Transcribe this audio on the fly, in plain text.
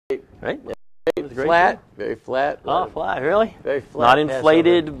Right? Flat, very flat. Oh, flat, really? Very flat. Not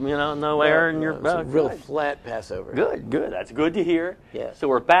inflated, Passover. no air in your... It's a real flat Passover. Good. That's good to hear. Yeah. So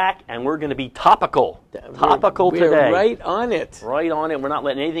we're back, and we're going to be topical. Today. We're right on it. Right on it. We're not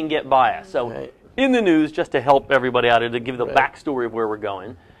letting anything get by us. So in the news, just to help everybody out here, to give the backstory of where we're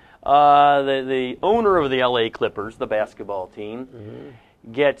going, the owner of the LA Clippers, the basketball team,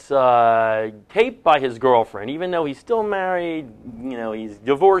 gets taped by his girlfriend, even though he's still married, he's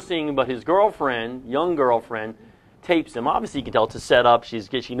divorcing, but his girlfriend, young girlfriend, tapes him. Obviously, you can tell it's a setup. She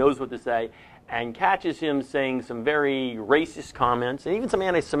knows what to say, and catches him saying some very racist comments, and even some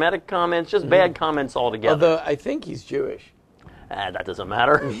anti-Semitic comments, just bad comments altogether. Although I think he's Jewish. That doesn't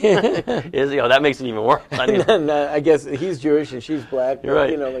matter. That makes it even worse. I mean, no, I guess he's Jewish and she's black. You're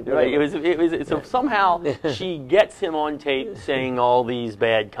right. Right. So somehow she gets him on tape saying all these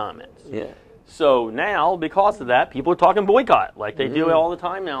bad comments. Yeah. So now, because of that, people are talking boycott, like they do all the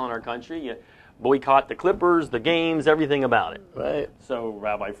time now in our country. You boycott the Clippers, the games, everything about it. Right. So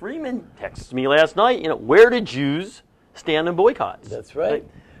Rabbi Freeman texts me last night, where do Jews stand in boycotts? That's right.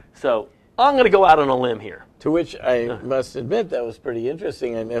 So I'm going to go out on a limb here. To which I must admit that was pretty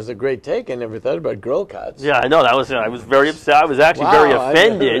interesting, and it was a great take. I never thought about Boycotts. Yeah, I know. I was very upset. I was actually very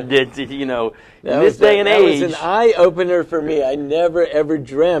offended that, in this day and age. That was an eye-opener for me. I never, ever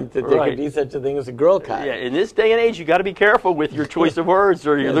dreamt that there could be such a thing as a Boycott. Yeah, in this day and age, you got to be careful with your choice of words,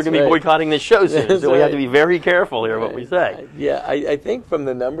 or they're going to be boycotting this show soon. So we have to be very careful here what we say. Yeah, I think from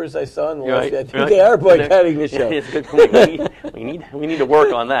the numbers I saw in the last, I think they are boycotting the show. It's a good point. We need to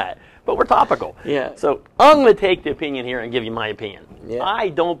work on that. But we're topical. Yeah. So I'm going to take the opinion here and give you my opinion. Yeah. I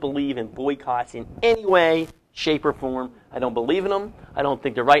don't believe in boycotts in any way, shape, or form. I don't believe in them. I don't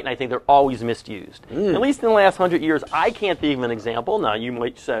think they're right, and I think they're always misused. At least in the last 100 years, I can't think of an example. Now, you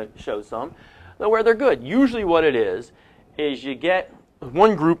might show some, where they're good. Usually what it is you get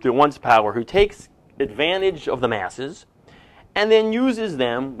one group that wants power who takes advantage of the masses and then uses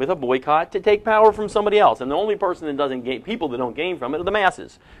them with a boycott to take power from somebody else. And the only person that doesn't gain, people that don't gain from it are the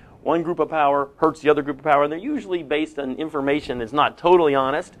masses. One group of power hurts the other group of power, and they're usually based on information that's not totally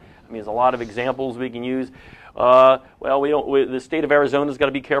honest. I mean, there's a lot of examples we can use. The state of Arizona's got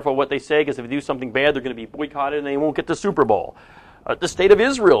to be careful what they say, because if they do something bad, they're going to be boycotted and they won't get the Super Bowl. The state of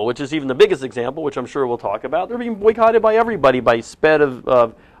Israel, which is even the biggest example, which I'm sure we'll talk about, they're being boycotted by everybody by sped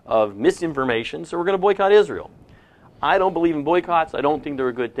of misinformation, so we're going to boycott Israel. I don't believe in boycotts. I don't think they're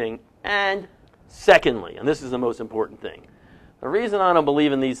a good thing. And secondly, and this is the most important thing, the reason I don't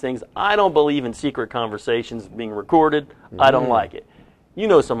believe in these things, I don't believe in secret conversations being recorded. I don't like it. You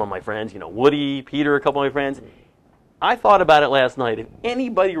know some of my friends, Woody, Peter, a couple of my friends. I thought about it last night. If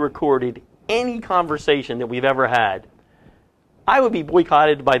anybody recorded any conversation that we've ever had, I would be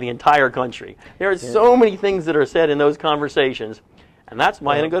boycotted by the entire country. There are so many things that are said in those conversations, and that's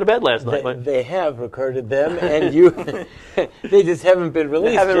why I didn't go to bed last night. They have recorded them, and they just haven't been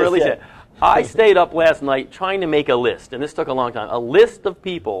released. They haven't released yet. I stayed up last night trying to make a list, and this took a long time, a list of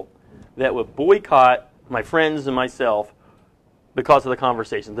people that would boycott my friends and myself because of the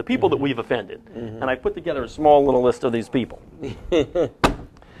conversations, the people that we've offended. And I put together a small little list of these people.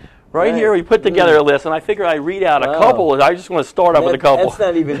 Right here, we put together a list, and I figure I read out a couple. I just want to start up with a couple. That's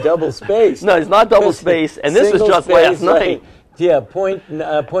not even double spaced. No, it's not double spaced, and this was just last night. Yeah,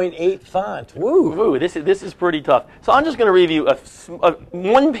 0.8 font. Woo! This is pretty tough. So I'm just going to review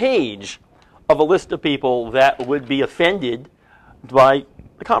one page of a list of people that would be offended by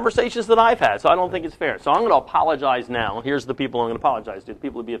the conversations that I've had. So I don't think it's fair. So I'm going to apologize now. Here's the people I'm going to apologize to, the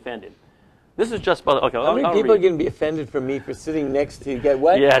people who would be offended. This is just... Okay, how many people are going to be offended from me for sitting next to you?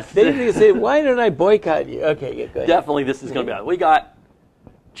 What? Yes. They're going to say, why don't I boycott you? Okay, go ahead. Definitely this is going to be... We got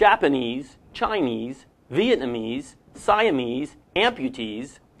Japanese, Chinese, Vietnamese, Siamese,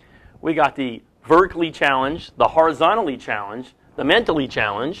 amputees. We got the vertically challenged, the horizontally challenged, the mentally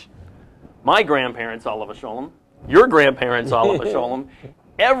challenged, my grandparents, Oliver Sholem, your grandparents, Oliver Sholem,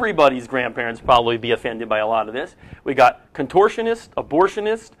 everybody's grandparents probably be offended by a lot of this. We got contortionists,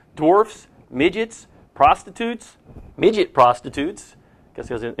 abortionists, dwarfs, midgets, prostitutes, midget prostitutes,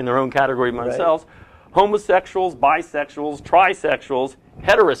 because in their own category themselves, homosexuals, bisexuals, trisexuals,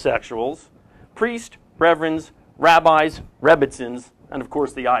 heterosexuals, priests, reverends, rabbis, rebbitzins, and of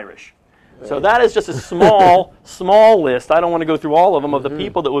course the Irish. So that is just a small list. I don't want to go through all of them of the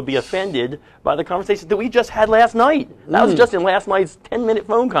people that would be offended by the conversation that we just had last night. That was just in last night's 10-minute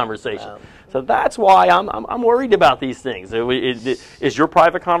phone conversation. Wow. So that's why I'm worried about these things. Is your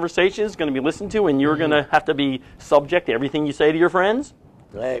private conversations going to be listened to, and you're going to have to be subject to everything you say to your friends?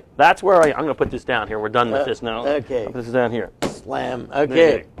 Right. That's where I'm going to put this down here. We're done with this now. Okay. I'll put this down here. Slam.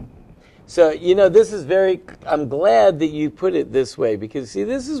 Okay. So, I'm glad that you put it this way, because see,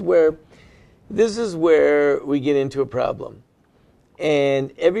 this is where we get into a problem.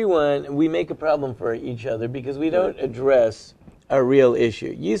 And we make a problem for each other because we don't address a real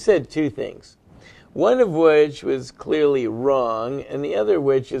issue. You said two things, one of which was clearly wrong, and the other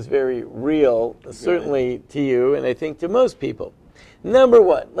which is very real, certainly to you, and I think to most people. Number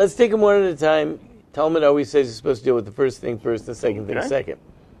one, let's take them one at a time. Talmud always says you're supposed to deal with the first thing first, the second thing second.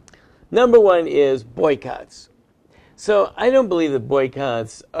 Number one is boycotts. So I don't believe that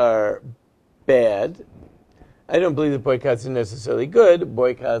boycotts are bad. I don't believe that boycotts are necessarily good.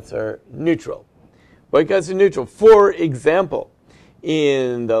 Boycotts are neutral. Boycotts are neutral. For example,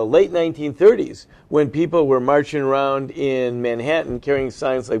 in the late 1930s, when people were marching around in Manhattan carrying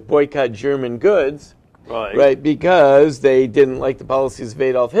signs like boycott German goods, right, because they didn't like the policies of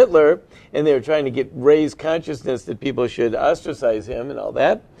Adolf Hitler, and they were trying to raise consciousness that people should ostracize him and all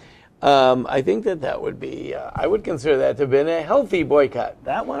that, I think that would be, I would consider that to have been a healthy boycott.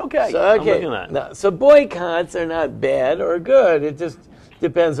 That one, okay. So, I'm looking at that. No, so boycotts are not bad or good. It just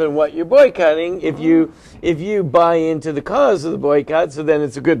depends on what you're boycotting. If you buy into the cause of the boycott, so then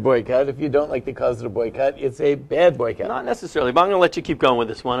it's a good boycott. If you don't like the cause of the boycott, it's a bad boycott. Not necessarily, but I'm going to let you keep going with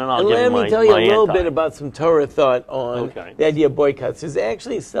this one, and I'll give you my Let me tell you a little anti. bit about some Torah thought on the idea of boycotts. There's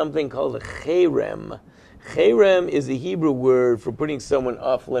actually something called a cherem. Cherem is a Hebrew word for putting someone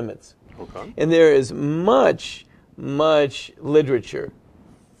off limits. Okay. And there is much literature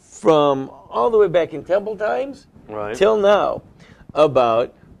from all the way back in temple times till now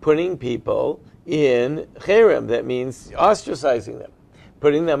about putting people in cherem. That means ostracizing them,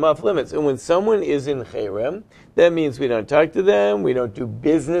 putting them off limits. And when someone is in cherem, that means we don't talk to them, we don't do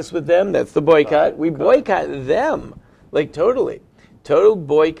business with them. That's the boycott. We boycott them, like totally. Total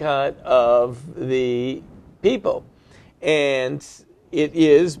boycott of the people. And it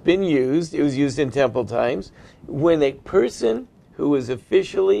was used in temple times, when a person who was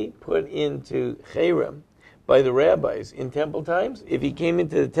officially put into cherem by the rabbis in temple times, if he came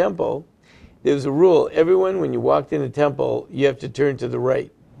into the temple, there was a rule. Everyone, when you walked in the temple, you have to turn to the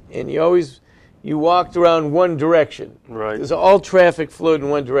right. And you walked around one direction. Right. Because all traffic flowed in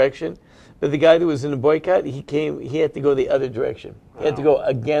one direction. But the guy that was in the boycott, he had to go the other direction. He had to go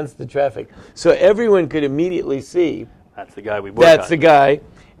against the traffic. So everyone could immediately see, that's the guy we boycott. That's the guy.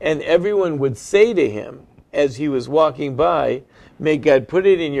 And everyone would say to him as he was walking by, may God put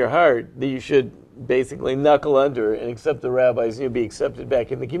it in your heart that you should basically knuckle under and accept the rabbis and you'll be accepted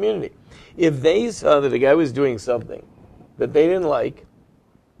back in the community. If they saw that a guy was doing something that they didn't like,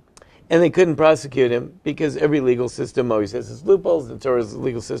 and they couldn't prosecute him because every legal system always has its loopholes. The Torah's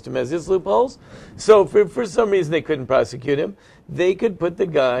legal system has its loopholes. So for some reason they couldn't prosecute him. They could put the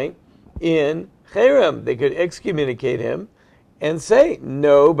guy in cherem. They could excommunicate him and say,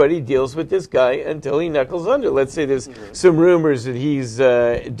 nobody deals with this guy until he knuckles under. Let's say there's some rumors that he's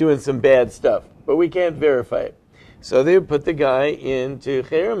doing some bad stuff, but we can't verify it. So they would put the guy into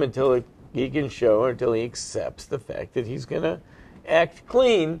cherem until he can show, or until he accepts the fact that he's going to act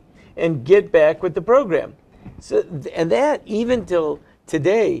clean and get back with the program. So, and that, even till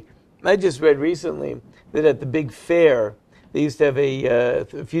today, I just read recently that at the big fair, they used to have a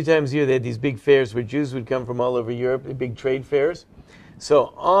few times a year, they had these big fairs where Jews would come from all over Europe, the big trade fairs.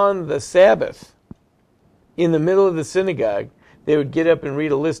 So on the Sabbath, in the middle of the synagogue, they would get up and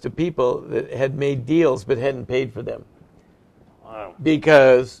read a list of people that had made deals but hadn't paid for them. Wow.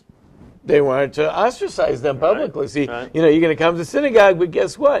 Because they wanted to ostracize them publicly. See, you're going to come to synagogue, but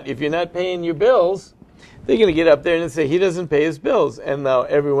guess what? If you're not paying your bills, they're going to get up there and say, he doesn't pay his bills. And now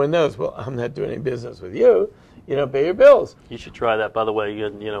everyone knows, well, I'm not doing any business with you. You don't pay your bills. You should try that, by the way,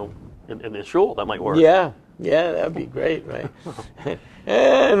 in the shul. That might work. Yeah, that would be great, right?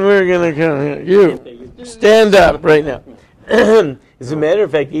 And we're going to come here. You, stand up right now. As a matter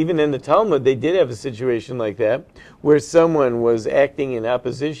of fact, even in the Talmud, they did have a situation like that, where someone was acting in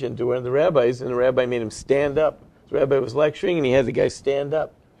opposition to one of the rabbis, and the rabbi made him stand up. The rabbi was lecturing, and he had the guy stand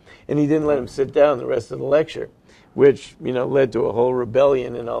up. And he didn't let him sit down the rest of the lecture, which, led to a whole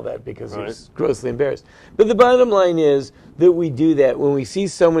rebellion and all that, because he was grossly embarrassed. But the bottom line is that we do that. When we see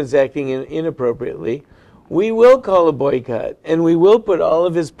someone's acting inappropriately, we will call a boycott, and we will put all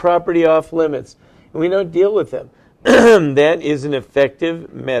of his property off limits, and we don't deal with them. That is an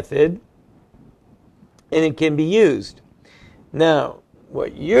effective method, and it can be used. Now,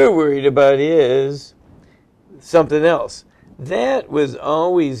 what you're worried about is something else. That was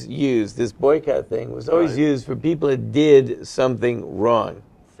always used, this boycott thing was always used for people that did something wrong.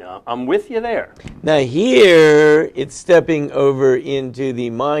 So I'm with you there. Now here, it's stepping over into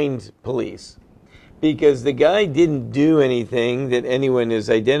the mind police. because the guy didn't do anything that anyone has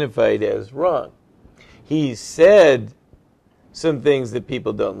identified as wrong. He said some things that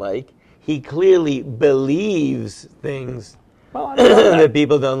people don't like. He clearly believes things that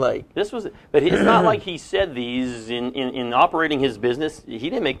people don't like. But it's not like he said these in operating his business. He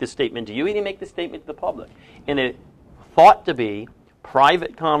didn't make this statement to you. He didn't make this statement to the public. And it thought to be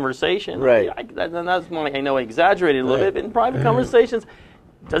private conversation. Right. I know I exaggerated a little bit, but in private conversations,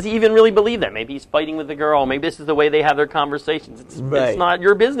 does he even really believe that? Maybe he's fighting with the girl. Maybe this is the way they have their conversations. It's not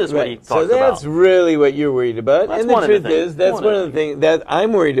your business what he talks about. So that's really what you're worried about. That's and the truth is, that's one of the things that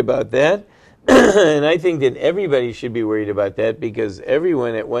I'm worried about that. And I think that everybody should be worried about that, because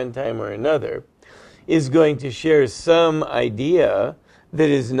everyone at one time or another is going to share some idea that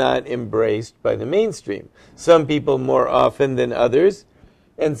is not embraced by the mainstream. Some people more often than others.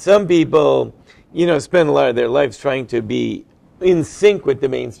 And some people, spend a lot of their lives trying to be in sync with the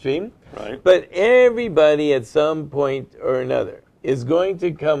mainstream. Right. But everybody at some point or another is going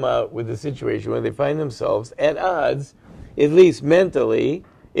to come out with a situation where they find themselves at odds, at least mentally,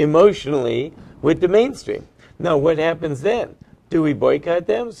 emotionally, with the mainstream. Now, what happens then? Do we boycott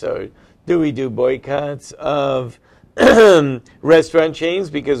them? So do we do boycotts of restaurant chains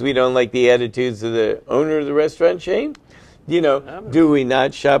because we don't like the attitudes of the owner of the restaurant chain? Do we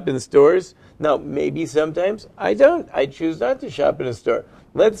not shop in stores? Now, maybe sometimes I don't. I choose not to shop in a store.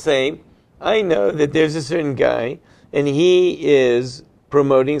 Let's say I know that there's a certain guy and he is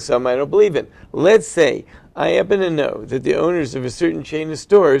promoting something I don't believe in. Let's say I happen to know that the owners of a certain chain of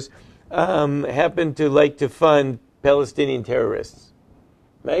stores happen to like to fund Palestinian terrorists,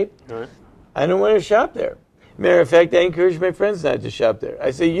 right? Right. I don't want to shop there. Matter of fact, I encourage my friends not to shop there.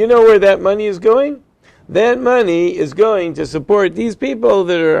 I say, you know where that money is going? That money is going to support these people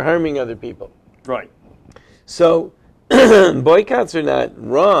that are harming other people. Right. So boycotts are not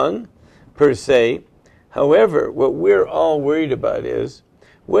wrong, per se. However, what we're all worried about is,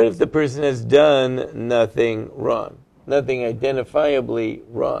 what if the person has done nothing wrong, nothing identifiably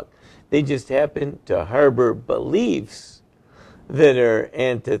wrong? They just happen to harbor beliefs that are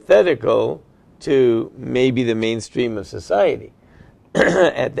antithetical to maybe the mainstream of society.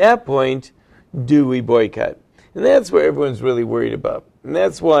 At that point, do we boycott? And that's what everyone's really worried about. And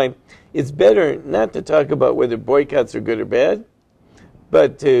that's why it's better not to talk about whether boycotts are good or bad,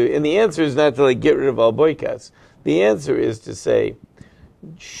 and the answer is not to get rid of all boycotts. The answer is to say,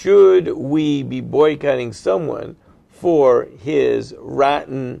 should we be boycotting someone for his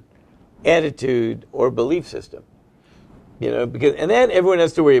rotten attitude or belief system? And that everyone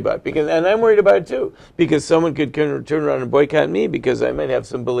has to worry about, and I'm worried about it too, because someone could turn around and boycott me because I might have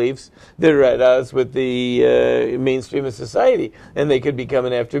some beliefs that are at odds with the mainstream of society, and they could be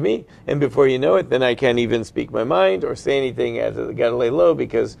coming after me. And before you know it, then I can't even speak my mind or say anything. I got to lay low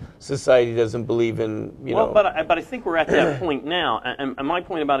because society doesn't believe in But I think we're at that point now, and my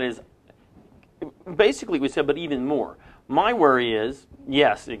point about it is, basically we said, but even more. My worry is,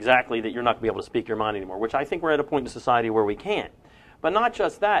 yes, exactly, that you're not going to be able to speak your mind anymore, which I think we're at a point in society where we can't. But not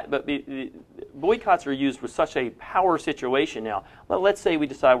just that, but boycotts are used with such a power situation now. Let's say we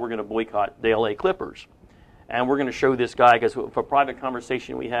decide we're going to boycott the LA Clippers, and we're going to show this guy, because for a private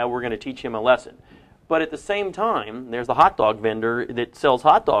conversation we have, we're going to teach him a lesson. But at the same time, there's the hot dog vendor that sells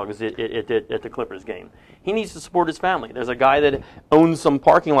hot dogs at the Clippers game. He needs to support his family. There's a guy that owns some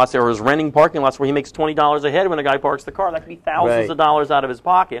parking lots there, or is renting parking lots where he makes $20 a head when a guy parks the car. That could be thousands of dollars out of his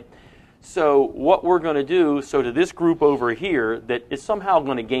pocket. So what we're going to do, to this group over here that is somehow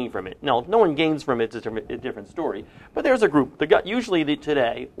going to gain from it. Now, if no one gains from it, it's a different story. But there's a group. Usually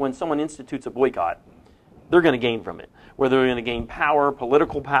today, when someone institutes a boycott, they're going to gain from it. Whether they're going to gain power,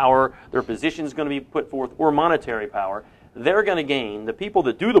 political power, their position is going to be put forth, or monetary power, they're going to gain. The people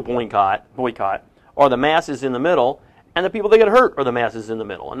that do the boycott are the masses in the middle, and the people that get hurt are the masses in the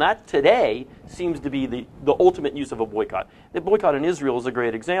middle. And that today seems to be the ultimate use of a boycott. The boycott in Israel is a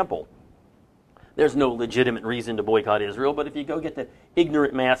great example. There's no legitimate reason to boycott Israel, but if you go get the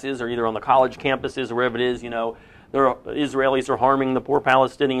ignorant masses, or either on the college campuses or wherever it is, Israelis are harming the poor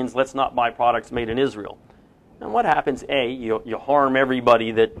Palestinians, let's not buy products made in Israel. And what happens? You harm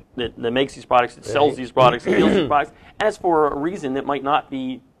everybody that makes these products, that sells these products, that deals these products, and it's for a reason that might not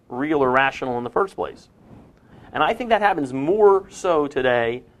be real or rational in the first place. And I think that happens more so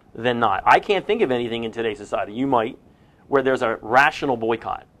today than not. I can't think of anything in today's society, you might, where there's a rational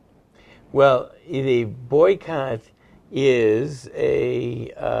boycott. Well, the boycott is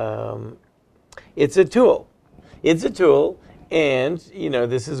it's a tool. It's a tool. And,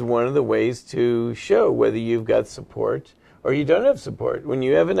 this is one of the ways to show whether you've got support or you don't have support. When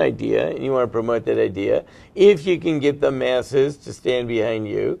you have an idea and you want to promote that idea, if you can get the masses to stand behind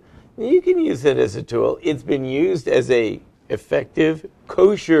you, You can use it as a tool. It's been used as a effective,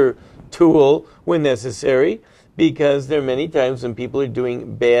 kosher tool when necessary, because there are many times when people are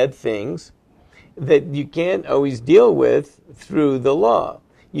doing bad things that you can't always deal with through the law.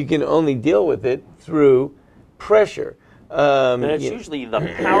 You can only deal with it through pressure. And it's usually the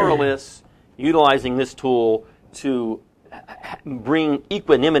powerless utilizing this tool to bring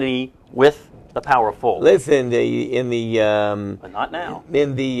equanimity with the powerful. Listen, But not now.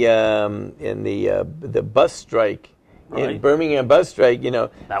 in the bus strike, in Right. Birmingham bus strike,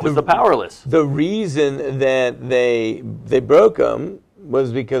 That was the powerless. The reason that they broke them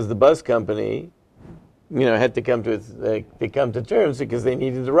was because the bus company, had to come to terms because they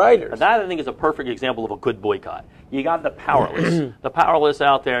needed the riders. That, I think, is a perfect example of a good boycott. You got the powerless. The powerless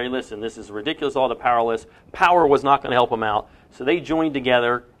out there, listen, this is ridiculous, all the powerless. Power was not going to help them out. So they joined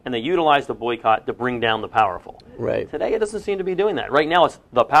together, and they utilized the boycott to bring down the powerful. Right. Today, it doesn't seem to be doing that. Right now, it's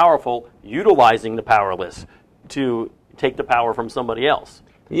the powerful utilizing the powerless to take the power from somebody else.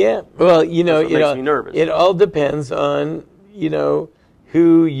 Yeah. Well, That's what makes me nervous. It all depends on,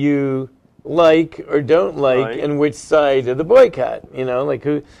 who you like or don't like, Right. and which side of the boycott. Like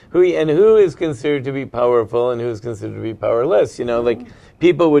who is considered to be powerful and who is considered to be powerless. Like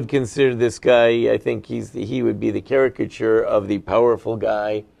people would consider this guy. I think he would be the caricature of the powerful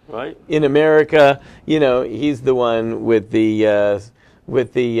guy. Right. In America, he's the one that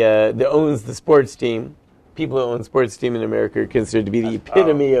owns the sports team. People who own sports team in America are considered to be the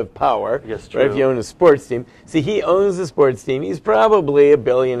epitome of power. Yes, right? true. If you own a sports team. See, he owns the sports team. He's probably a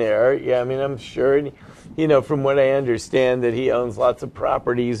billionaire. Yeah, I mean, I'm sure, from what I understand, that he owns lots of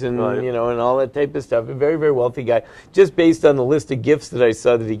properties and, Right. and all that type of stuff. A very, very wealthy guy. Just based on the list of gifts that I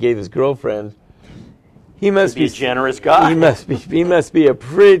saw that he gave his girlfriend, he must Be a generous guy. He must be a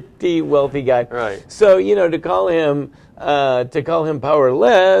pretty wealthy guy. Right. So, to call him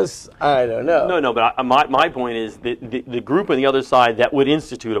powerless, I don't know. No, but my point is that the group on the other side that would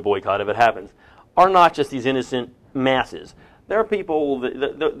institute a boycott if it happens are not just these innocent masses. There are people,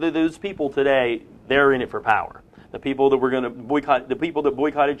 those people today, they're in it for power. The people that were going to boycott, the people that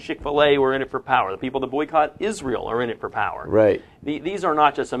boycotted Chick-fil-A were in it for power. The people that boycott Israel are in it for power. Right. These are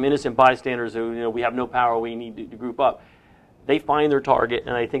not just some innocent bystanders who, we have no power, we need to group up. They find their target,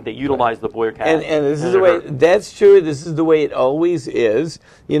 and I think they utilize the boycott. And this is the way. That's true. This is the way it always is.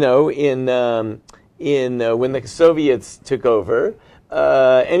 In when the Soviets took over,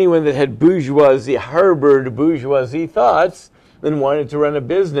 anyone that had harbored bourgeoisie thoughts, and wanted to run a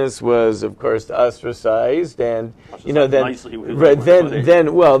business was, of course, ostracized, and then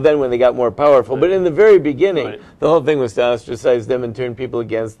when they got more powerful. But in the very beginning, the whole thing was to ostracize them and turn people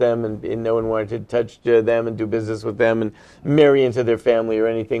against them, and no one wanted to touch them and do business with them and marry into their family or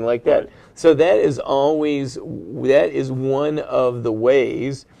anything like that. Right. So that is one of the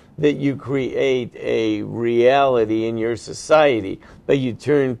ways that you create a reality in your society, that you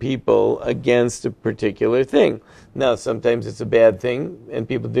turn people against a particular thing. Now, sometimes it's a bad thing, and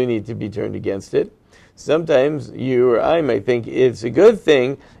people do need to be turned against it. Sometimes you or I might think it's a good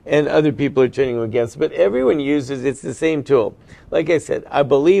thing, and other people are turning against it. But everyone uses, it's the same tool. Like I said, I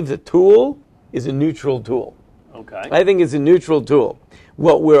believe the tool is a neutral tool. Okay. I think it's a neutral tool.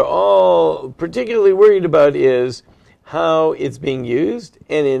 What we're all particularly worried about is how it's being used,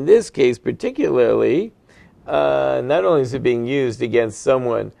 and in this case particularly, not only is it being used against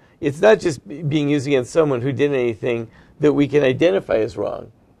someone, it's not just being used against someone who did anything that we can identify as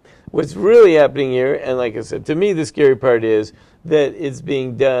wrong. What's really happening here, and like I said, to me the scary part is that it's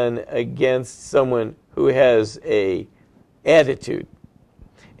being done against someone who has a attitude.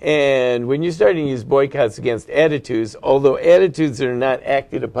 And when you're starting to use boycotts against attitudes, although attitudes are not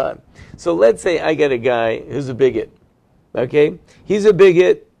acted upon. So let's say I got a guy who's a bigot. Okay? He's a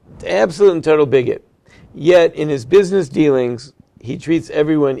bigot, absolute and total bigot. Yet in his business dealings, he treats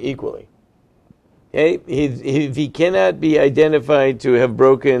everyone equally. Okay? He cannot be identified to have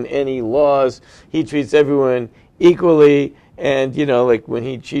broken any laws. He treats everyone equally. And, like when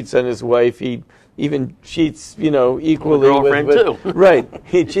he cheats on his wife, he even cheats, equally girlfriend too. Right.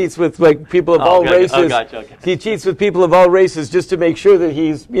 He cheats with people of all races. Oh, gotcha, okay. He cheats with people of all races just to make sure that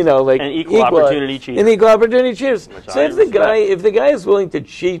he's, an equal opportunity cheater. An equal opportunity cheater. So I if the guy is willing to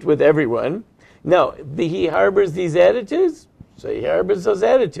cheat with everyone, now he harbors these attitudes. So he harbors those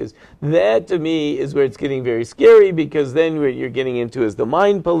attitudes. That, to me, is where it's getting very scary, because then what you're getting into is the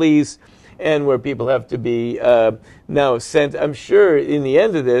mind police, and where people have to be now sent. I'm sure in the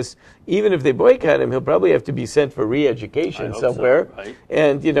end of this, even if they boycott him, he'll probably have to be sent for re-education somewhere, so, right?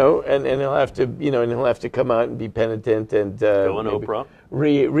 And and he'll have to and he'll have to come out and be penitent and go on Oprah.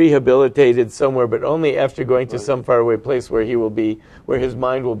 rehabilitated somewhere, but only after going to some faraway place where where his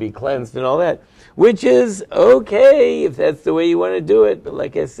mind will be cleansed and all that, which is okay if that's the way you want to do it. But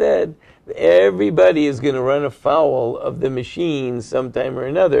like I said, everybody is going to run afoul of the machine sometime or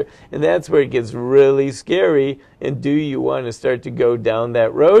another, and that's where it gets really scary. And do you want to start to go down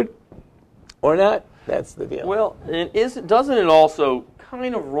that road or not? That's the deal. Well, doesn't it also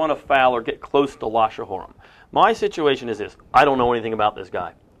kind of run afoul or get close to Lashon Hara? My situation is this. I don't know anything about this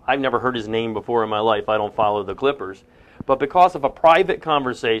guy. I've never heard his name before in my life. I don't follow the Clippers. But because of a private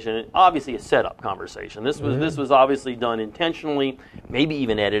conversation, obviously a set-up conversation, this was obviously done intentionally, maybe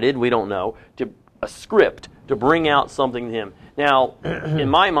even edited, we don't know, to a script to bring out something to him. Now, in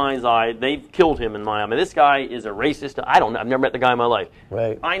my mind's eye, they've killed him in my eye. I mean, this guy is a racist. I don't know. I've never met the guy in my life.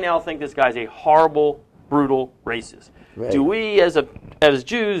 Right. I now think this guy's a horrible, brutal racist. Right. Do we, as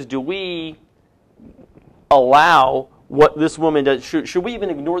Jews, do we allow what this woman does? Should we even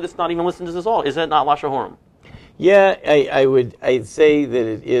ignore this, not even listen to this at all? Is that not Lashon Hara? Yeah, I'd say that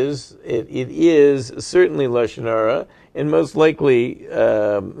it is. It is certainly Lashon Hara, and most likely,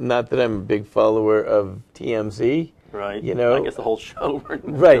 not that I'm a big follower of TMZ. Right. You know, I guess the whole show.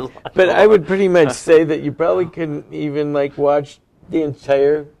 Right. But I would pretty much say that you probably couldn't even watch the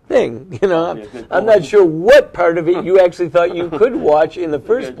entire thing. You know, I'm not sure what part of it you actually thought you could watch in the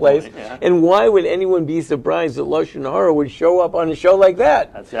first place, and why would anyone be surprised that Lashon Hara would show up on a show like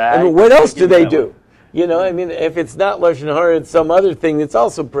that? That's right. I mean, what else do they do? You know, I mean, if it's not Lashon Hara, it's some other thing that's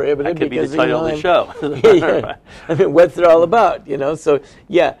also prohibited. That could be the title of the show. Yeah. I mean, what's it all about? You know, so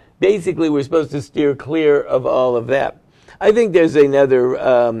yeah, basically we're supposed to steer clear of all of that. I think there's another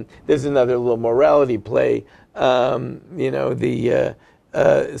little morality play. You know,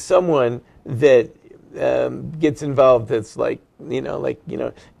 someone that gets involved that's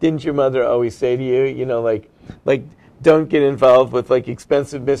didn't your mother always say to you, you know, like don't get involved with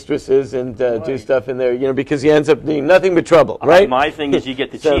expensive mistresses and do stuff in there, you know, because he ends up doing nothing but trouble, right? My thing is you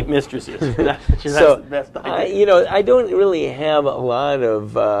get the cheap mistresses. That's the idea. You know, I don't really have a lot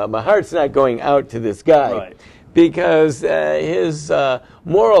of my heart's not going out to this guy. Right. Because his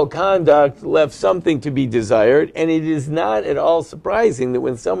moral conduct left something to be desired, and it is not at all surprising that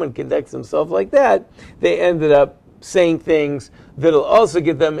when someone conducts himself like that, they ended up saying things that'll also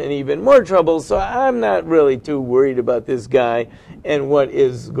get them in even more trouble. So I'm not really too worried about this guy and what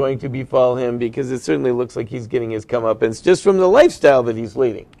is going to befall him, because it certainly looks like he's getting his comeuppance just from the lifestyle that he's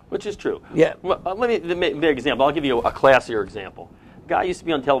leading. Which is true. Yeah. Well, let me make an example. I'll give you a classier example. Guy used to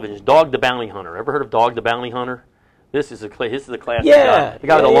be on television, Dog the Bounty Hunter. Ever heard of Dog the Bounty Hunter? This is a classic guy. The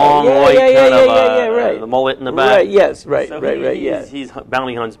guy with the long white the mullet in the back. Right. Yes. Right. So right. He's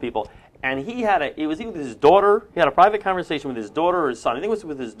bounty hunts people, and it was either with his daughter. He had a private conversation with his daughter or his son. I think it was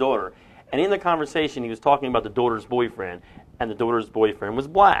with his daughter. And in the conversation, he was talking about the daughter's boyfriend, and the daughter's boyfriend was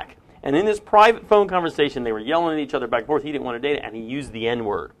black. And in this private phone conversation, they were yelling at each other back and forth. He didn't want to date it, and he used the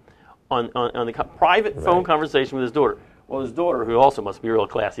N-word on the private phone conversation with his daughter. Well, his daughter, who also must be a real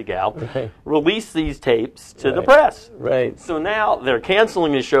classy gal, released these tapes to the press. Right. So now they're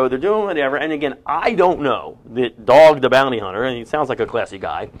canceling the show. They're doing whatever. And again, I don't know that Dog the Bounty Hunter, and he sounds like a classy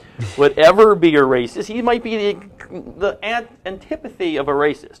guy, would ever be a racist. He might be the antipathy of a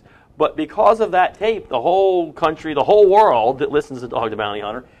racist. But because of that tape, the whole country, the whole world that listens to Dog the Bounty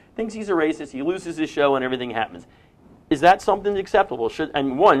Hunter thinks he's a racist. He loses his show and everything happens. Is that something acceptable?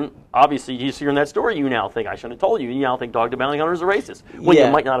 Obviously, you see in that story, you now think, I shouldn't have told you, you now think Dog the Bounty Hunter is a racist, when you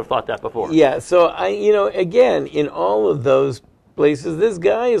might not have thought that before. Yeah, so again, in all of those places, this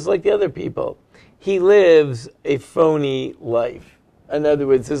guy is like the other people. He lives a phony life. In other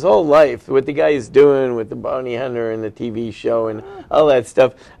words, his whole life, what the guy is doing with the bounty hunter and the TV show and all that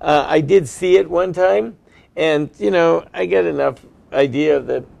stuff, I did see it one time, and, you know, I get enough idea of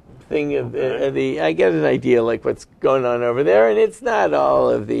the thing of I get an idea what's going on over there, and it's not all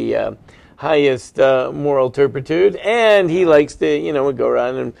of the highest moral turpitude. And he likes to, would go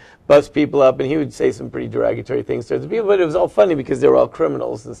around and bust people up, and he would say some pretty derogatory things towards the people. But it was all funny because they were all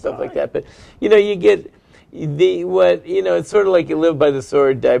criminals and stuff like that. But you get it's sort of like you live by the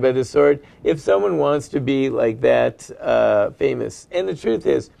sword, die by the sword. If someone wants to be like that famous, and the truth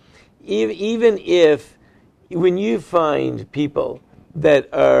is, even if when you find people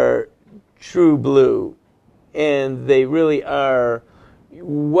that are true blue, and they really are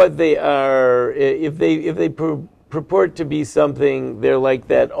what they are, if they purport to be something, they're like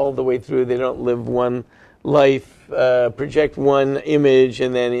that all the way through. They don't live one life, project one image,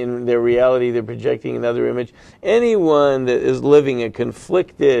 and then in their reality they're projecting another image. Anyone that is living a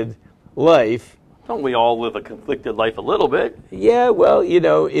conflicted life. Don't we all live a conflicted life a little bit? Yeah, well,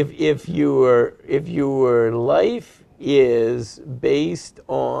 if you were life, is based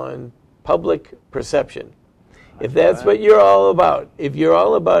on public perception. If that's what you're all about, if you're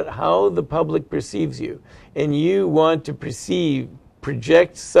all about how the public perceives you, and you want to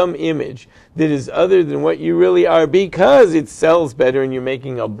project some image that is other than what you really are because it sells better and you're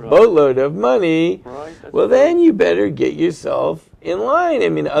making a boatload of money, well, then you better get yourself in line. I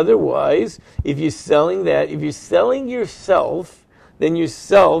mean, otherwise, if you're selling yourself, then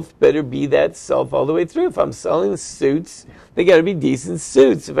yourself better be that self all the way through. If I'm selling suits, they got to be decent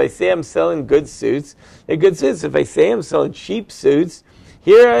suits. If I say I'm selling good suits, they're good suits. If I say I'm selling cheap suits,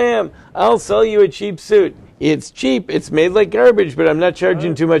 here I am. I'll sell you a cheap suit. It's cheap. It's made like garbage, but I'm not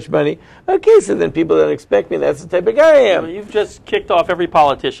charging too much money. Okay, so then people don't expect me. That's the type of guy I am. Well, you've just kicked off every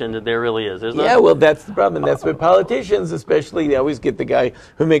politician that there really is, isn't it? Yeah, well, that's the problem. That's what politicians, especially, they always get the guy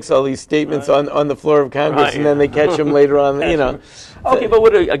who makes all these statements on the floor of Congress, and then they catch him later on, you know. Okay,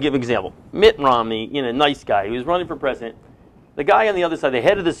 but I'll give an example. Mitt Romney, nice guy, he was running for president. The guy on the other side, the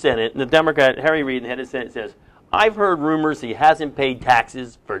head of the Senate, the Democrat, Harry Reid, the head of the Senate, says, I've heard rumors he hasn't paid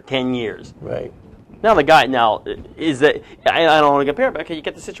taxes for 10 years. Right. Now the guy is that I don't want to compare, but okay, you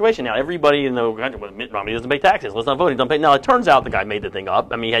get the situation now. Everybody in the Mitt Romney doesn't pay taxes. Let's not vote. He doesn't pay. Now it turns out the guy made the thing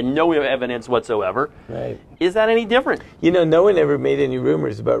up. I mean, he had no evidence whatsoever. Right. Is that any different? No one ever made any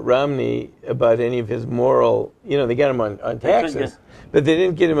rumors about Romney about any of his moral. They got him on taxes, but they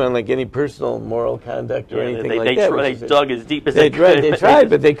didn't get him on like any personal moral conduct or anything like that. They dug as deep as they could. They tried,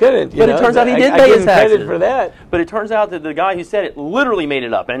 but they couldn't. But it turns out he did pay his taxes. Credit for that. But it turns out that the guy who said it literally made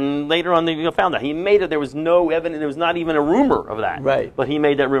it up, and later on they found out he made it. There was no evidence. There was not even a rumor of that. Right. But he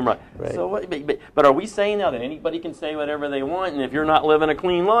made that rumor. Right. So, but are we saying now that anybody can say whatever they want, and if you're not living a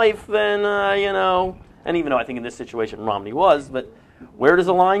clean life, then and even though I think in this situation Romney was, but where does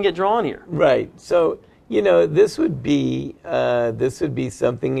the line get drawn here? Right. So this would be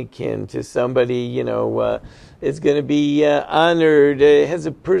something akin to somebody is going to be honored, has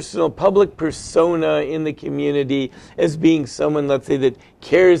a public persona in the community as being someone, let's say, that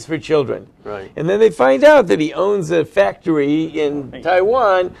cares for children. Right. And then they find out that he owns a factory in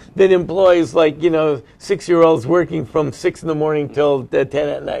Taiwan that employs 6-year-olds working from 6 in the morning till 10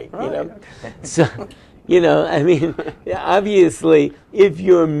 at night. Right. So. I mean, obviously, if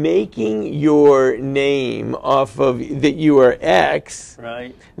you're making your name off of that you are X,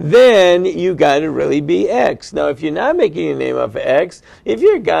 right, then you got to really be X. Now, if you're not making your name off of X, if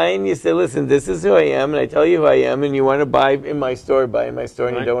you're a guy and you say, listen, this is who I am, and I tell you who I am, and you want to buy in my store, buy in my store,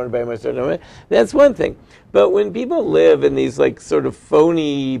 and you don't want to buy in my store, that's one thing. But when people live in these sort of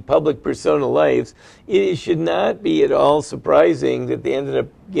phony public persona lives, it should not be at all surprising that they end up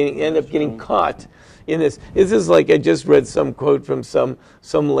getting caught in this. This is like I just read some quote from some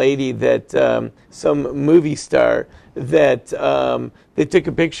lady that some movie star that they took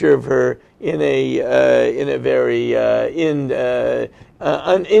a picture of her in a very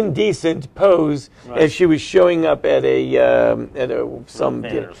indecent pose as she was showing up at some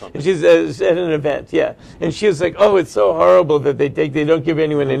dinner. And she's at an event, and she was like, "Oh, it's so horrible that they don't give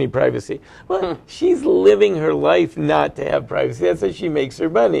anyone any privacy." Well, she's living her life not to have privacy. That's how she makes her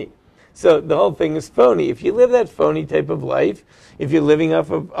money. So the whole thing is phony. If you live that phony type of life, if you're living off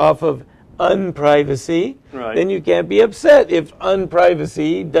of unprivacy, then you can't be upset if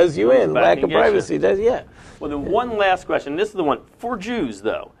unprivacy does you in. Lack of privacy does, Well, then one last question. This is the one for Jews,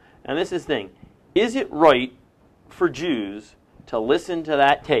 though, and this is the thing: is it right for Jews to listen to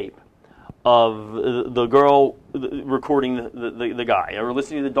that tape of the girl recording the guy, or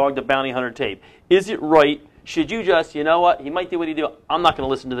listening to the Dog the Bounty Hunter tape? Is it right? Should you just, you know what, he might do what he do, I'm not going to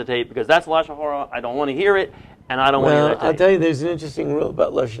listen to the tape because that's Lashon Hara, I don't want to hear it, and I don't want to hear that tape. I'll tell you, there's an interesting rule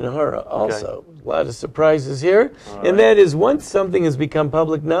about Lashon Hara also. Okay. A lot of surprises here. And that is, once something has become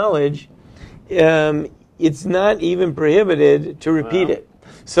public knowledge, it's not even prohibited to repeat it.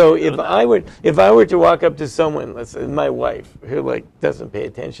 So if I were to walk up to someone, let's say my wife, who doesn't pay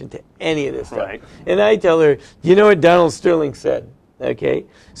attention to any of this stuff, and I tell her, you know what Donald Sterling said? Okay?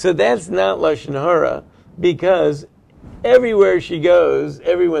 So that's not Lashon Hara, because everywhere she goes,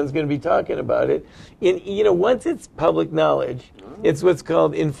 everyone's going to be talking about it. Once it's public knowledge, it's what's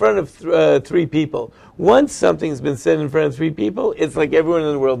called in front of 3 people. Once something's been said in front of 3 people, it's like everyone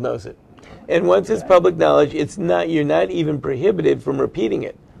in the world knows it. And once it's public knowledge, you're not even prohibited from repeating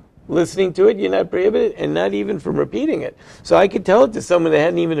it. Listening to it, you're not prohibited, and not even from repeating it. So I could tell it to someone that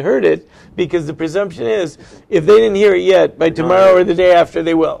hadn't even heard it, because the presumption is, if they didn't hear it yet, by tomorrow or the day after,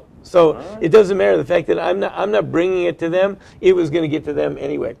 they will. So it doesn't matter the fact that I'm not bringing it to them. It was going to get to them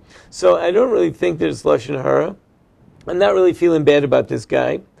anyway. So I don't really think there's Lashon Hara. I'm not really feeling bad about this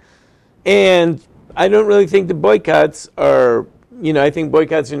guy. And I don't really think the boycotts are I think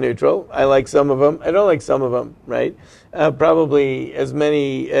boycotts are neutral. I like some of them. I don't like some of them, right? Probably as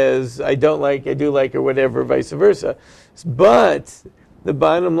many as I don't like, I do like, or whatever, vice versa. But the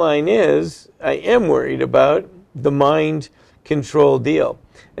bottom line is, I am worried about the mind control deal.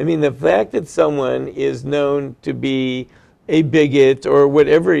 I mean, the fact that someone is known to be a bigot or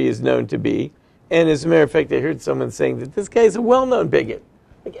whatever he is known to be, and as a matter of fact, I heard someone saying that this guy is a well-known bigot.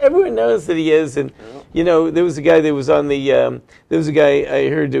 Like, everyone knows that he is, and there was a guy that was on there was a guy I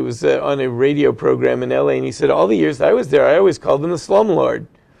heard that was on a radio program in L.A., and he said all the years I was there, I always called him the slumlord,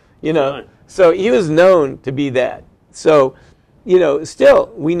 So he was known to be that. So,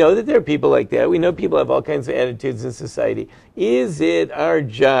 still, we know that there are people like that. We know people have all kinds of attitudes in society. Is it our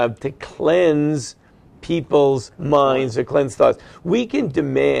job to cleanse people's minds or cleanse thoughts? We can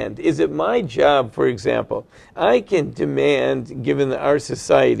demand. Is it my job, for example, I can demand, given our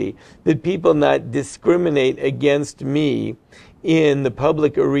society, that people not discriminate against me in the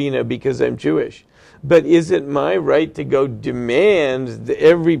public arena because I'm Jewish? But is it my right to go demand that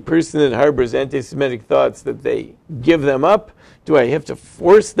every person that harbors anti-Semitic thoughts that they give them up? Do I have to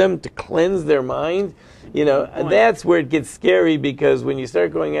force them to cleanse their mind? That's where it gets scary, because when you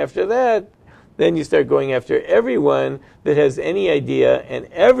start going after that, then you start going after everyone that has any idea, and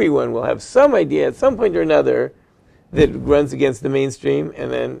everyone will have some idea at some point or another that runs against the mainstream,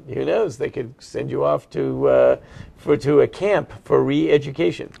 and then who knows, they could send you off to a camp for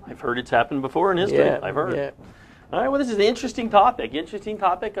re-education. I've heard it's happened before in history. Yeah, I've heard. Yeah. All right, well, this is an interesting topic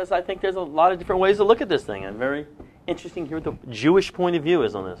because I think there's a lot of different ways to look at this thing, and very interesting to hear what the Jewish point of view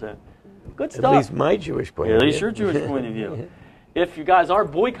is on this. Good stuff. At least my Jewish point of view. At least your Jewish point of view. If you guys are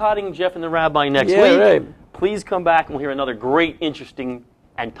boycotting Jeff and the Rabbi next week, right. Please come back and we'll hear another great, interesting,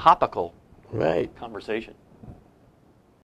 and topical conversation.